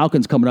look at the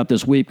Falcons coming up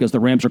this week because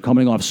the Rams are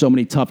coming off so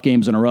many tough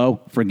games in a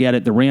row. Forget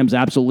it. The Rams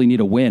absolutely need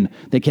a win.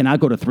 They cannot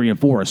go to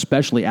 3-4,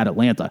 especially at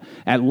Atlanta.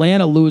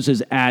 Atlanta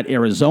loses at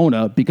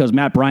Arizona because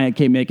Matt Bryant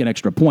can't make an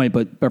extra point,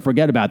 but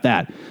forget about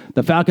that.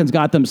 The Falcons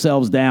got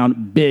themselves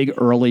down big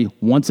early.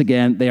 Once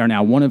again, they are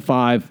now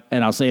 1-5,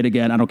 and I'll say it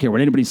again. I don't care what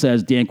anybody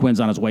says. Dan Quinn's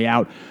on his way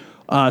out.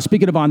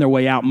 Speaking of on their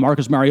way out,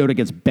 Marcus Mariota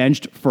gets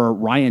benched for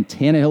Ryan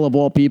Tannehill of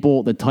all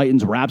people. The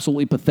Titans were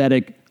absolutely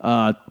pathetic.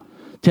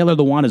 Taylor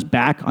Lewan is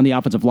back on the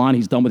offensive line.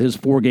 He's done with his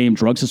 4-game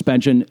drug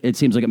suspension. It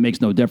seems like it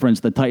makes no difference.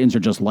 The Titans are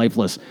just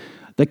lifeless.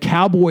 The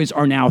Cowboys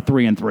are now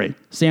 3-3.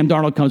 Sam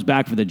Darnold comes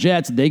back for the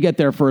Jets. They get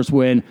their first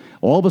win.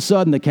 All of a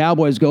sudden, the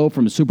Cowboys go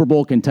from Super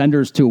Bowl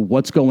contenders to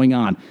what's going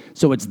on.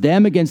 So it's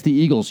them against the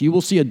Eagles. You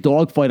will see a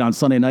dogfight on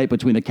Sunday night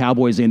between the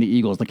Cowboys and the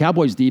Eagles. The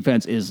Cowboys'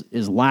 defense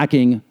is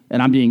lacking, and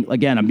I'm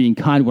being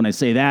kind when I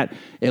say that.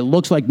 It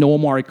looks like no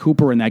Amari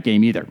Cooper in that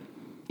game either.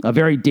 A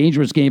very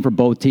dangerous game for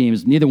both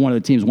teams. Neither one of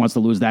the teams wants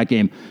to lose that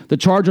game. The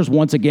Chargers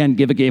once again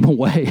give a game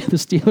away. The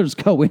Steelers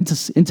go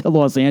into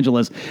Los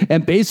Angeles,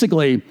 and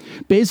basically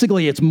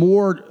it's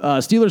more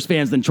Steelers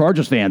fans than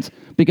Chargers fans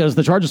because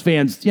the Chargers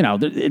fans,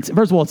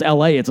 first of all, it's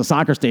L.A. It's a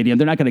soccer stadium.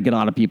 They're not going to get a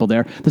lot of people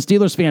there. The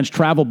Steelers fans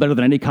travel better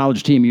than any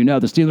college team you know.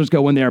 The Steelers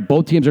go in there.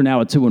 Both teams are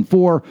now at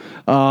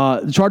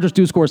 2-4. The Chargers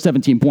do score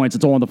 17 points.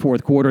 It's all in the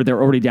fourth quarter.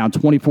 They're already down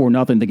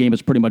 24-0. The game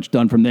is pretty much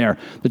done from there.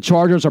 The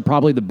Chargers are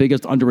probably the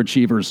biggest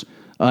underachievers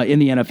in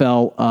the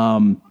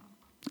NFL.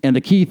 And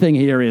the key thing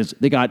here is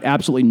they got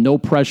absolutely no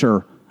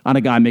pressure on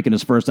a guy making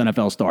his first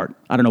NFL start.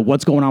 I don't know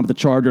what's going on with the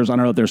Chargers. I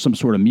don't know if there's some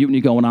sort of mutiny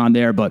going on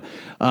there, but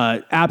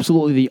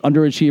absolutely the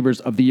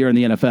underachievers of the year in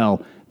the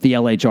NFL, the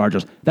LA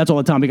Chargers. That's all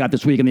the time we got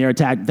this week in the Air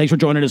Attack. Thanks for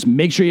joining us.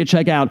 Make sure you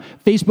check out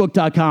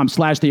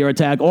Facebook.com/the Air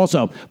Attack.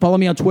 Also, follow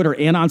me on Twitter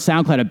and on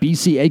SoundCloud at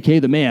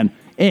BCAK the Man.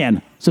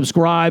 And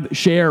subscribe,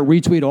 share,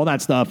 retweet, all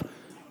that stuff.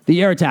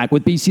 The Air Attack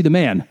with BC the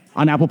Man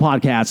on Apple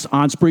Podcasts,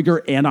 on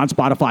Spreaker, and on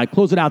Spotify.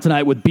 Close it out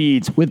tonight with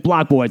Beads, with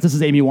Block Boys. This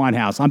is Amy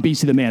Winehouse. I'm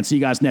BC the Man. See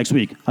you guys next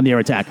week on The Air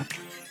Attack.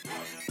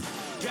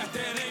 Got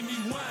that Amy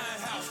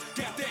Winehouse.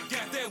 Got that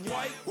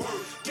white.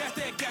 Got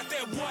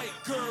that white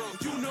girl.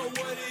 You know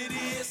what it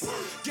is.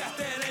 Got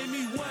that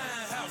Amy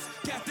Winehouse.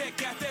 Got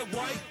that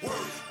white.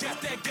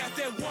 Got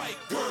that white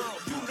girl.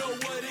 You know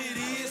what it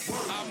is.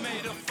 I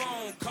made a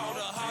phone call to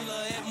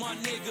holler at my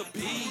nigga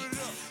Beads.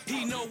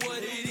 He know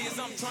what it is.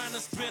 I'm trying to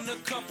spend a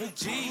couple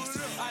G's.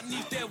 I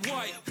need that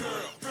white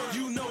girl.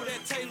 You know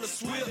that Taylor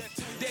Swift,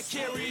 that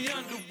Carrie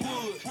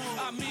Underwood.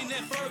 I mean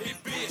that Fergie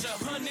bitch.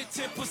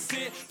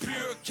 110%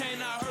 pure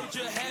cane. I heard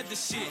you had the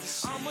shit.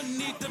 I'ma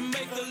need to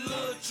make a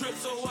little trip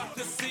so I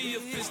can see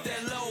if it's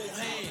that low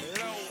hand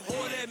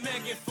or that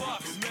Megan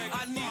Fox.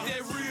 I need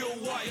that real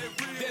white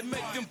that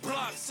make them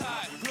blocks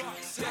hot.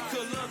 That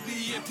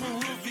Colombian,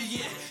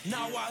 Peruvian.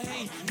 Now I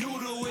ain't new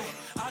to it.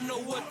 I know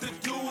what to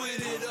do with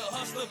it. A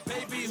hustler,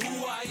 baby,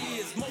 who I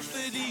is. Most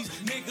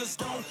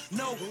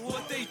but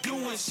what they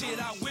doing? Shit,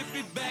 I whip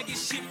it, bag it,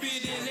 ship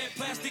it in that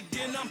plastic,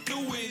 then I'm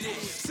through with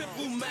it.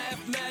 Simple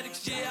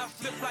mathematics, yeah, I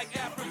flip like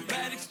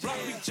acrobatics. Block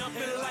me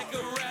jumping like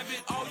a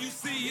rabbit, all you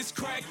see is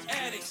crack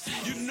addicts.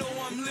 You know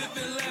I'm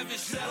living lavish,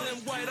 selling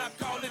white, I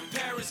call it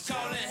Paris,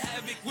 calling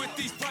havoc. With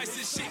these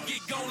prices, shit get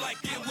gone like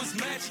it was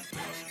magic.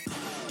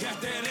 Got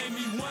that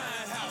Amy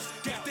Winehouse,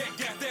 got that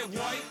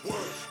white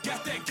word.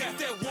 Got that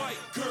white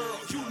girl,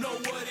 you know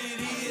what it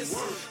is.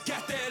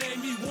 Got that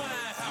Amy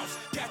Winehouse,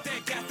 got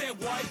that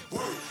white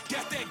word.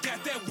 Got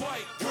that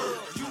white girl,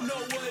 you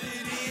know what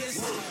it is.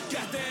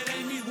 Got that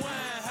Amy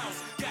Winehouse,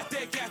 got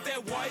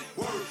that white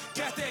word.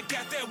 Got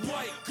that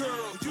white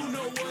girl, you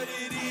know what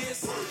it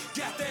is.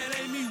 Got that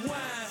Amy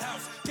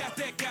Winehouse, got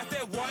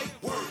that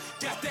white word.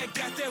 Got that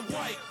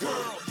white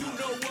girl, you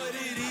know what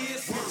it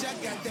is. Bitch, I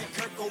got that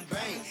Kurt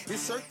Cobain.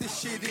 Insert this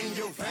shit in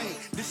your vein.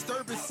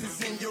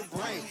 Disturbances in your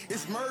brain.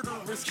 It's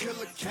murderous,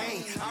 killer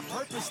Kane. I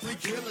purposely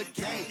kill a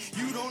gang.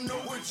 You don't know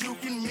what you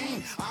can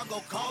mean. I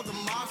go call the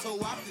mob so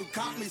I can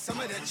cop me some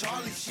of that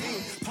Charlie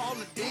Sheen.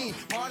 Paula Dean,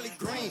 Marley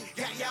Green.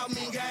 Got y'all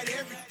mean, got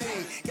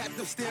everything. Got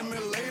them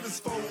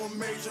stimulators for a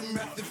major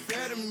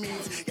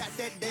methamphetamines. Got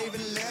that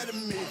David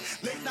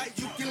Letterman. Late night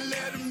you can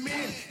let him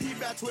in. He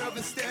about 12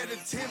 instead of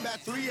 10. About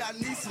 3 I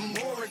need some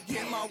more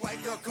again. My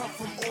white girl come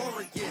from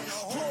Oregon.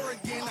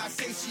 Oregon I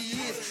say she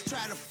is.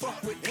 Try to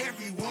fuck with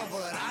everyone,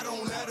 but I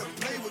don't let her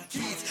play with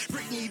kids.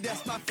 Britney,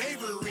 that's my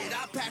favorite.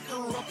 I pack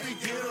her up and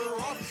get her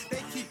off.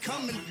 They keep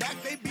coming back,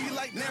 they be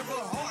like never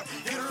hard.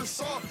 Get her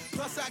soft.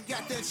 Plus I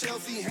got that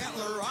Chelsea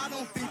Handler. I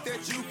don't think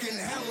that you can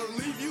handle her.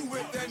 Leave you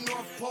with that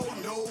North Pole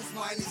nose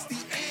minus the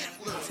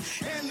antlers.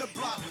 And the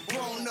block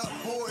grown up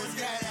boys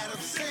got Adam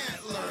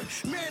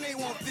Sandler. Man, they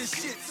want this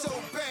shit so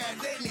bad,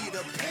 they need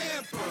a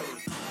pamper.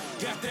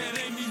 Got that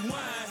Amy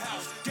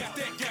Winehouse, got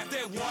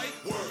that white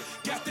word.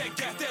 Got that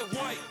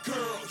white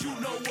girl, you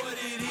know what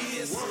it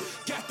is.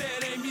 Got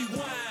that Amy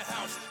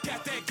Winehouse,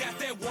 got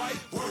that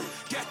white word.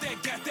 Got that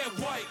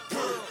white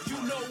girl, you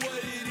know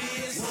what it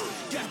is.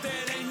 Got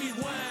that Amy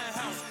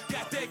Winehouse,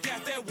 got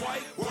that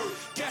white word.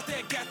 Got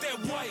that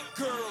white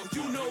girl,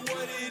 you know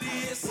what it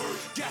is.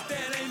 Got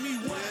that Amy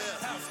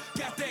Winehouse,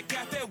 got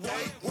that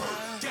white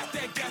word. Got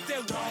that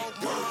white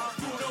girl,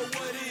 you know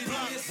what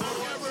it is.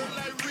 Forever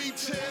like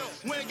retail,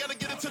 we ain't gotta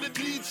get into the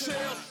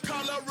detail.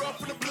 Call her up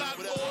from the block,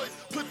 boy.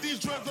 Put these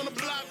drugs on the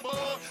block,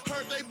 boy.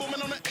 Heard they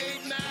booming on the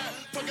 8-9.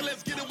 Fuck it,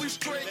 let's get it, we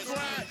straight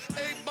grind.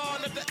 8-ball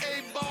at the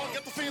 8-ball.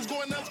 Got the fiends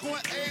going nuts,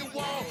 going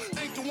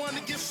AWOL. Ain't the one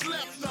to get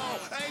slept on.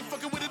 I ain't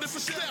fucking with it if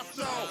it's stepped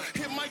on.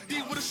 Hit Mike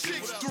D with a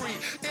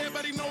 6-3.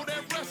 Everybody know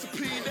that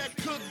recipe. That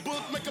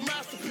cookbook make a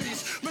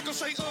masterpiece. Make them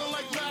say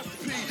like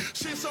masterpiece.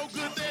 Shit so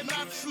good they're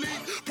not to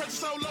sleep.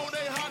 Pressure so low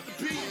they hard to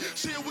beat.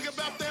 Shit, we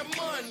about that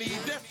money.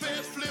 That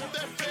fast flip,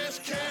 that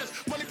fast cash.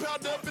 Money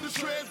piled up in the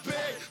trash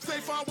bag. Stay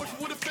far away from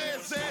where the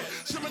fans at.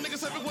 Shit, my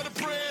niggas everywhere the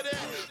bread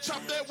at.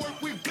 Chop that work,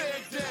 we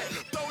bag that.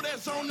 Throw that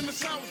zone in the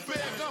south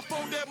bag.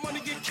 Unfold that money,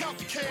 get count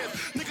the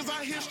cash. Niggas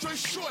out here straight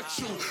short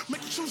you.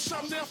 Make you choose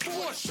something they'll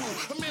force you.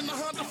 I'm in the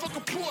Honda, fuck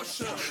a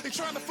Porsche. They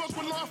trying to fuck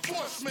with law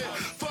enforcement.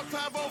 Fuck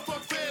 5-0,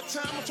 fuck fair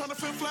time. I'm trying to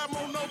fit fly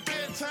mode, no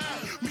bedtime.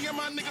 Me and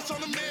my niggas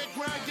on the mad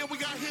grind. Yeah, we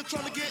out here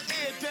trying to get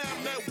air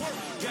down that work.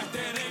 Got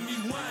that Amy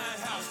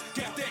Winehouse,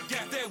 got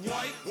that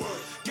white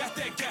word. Got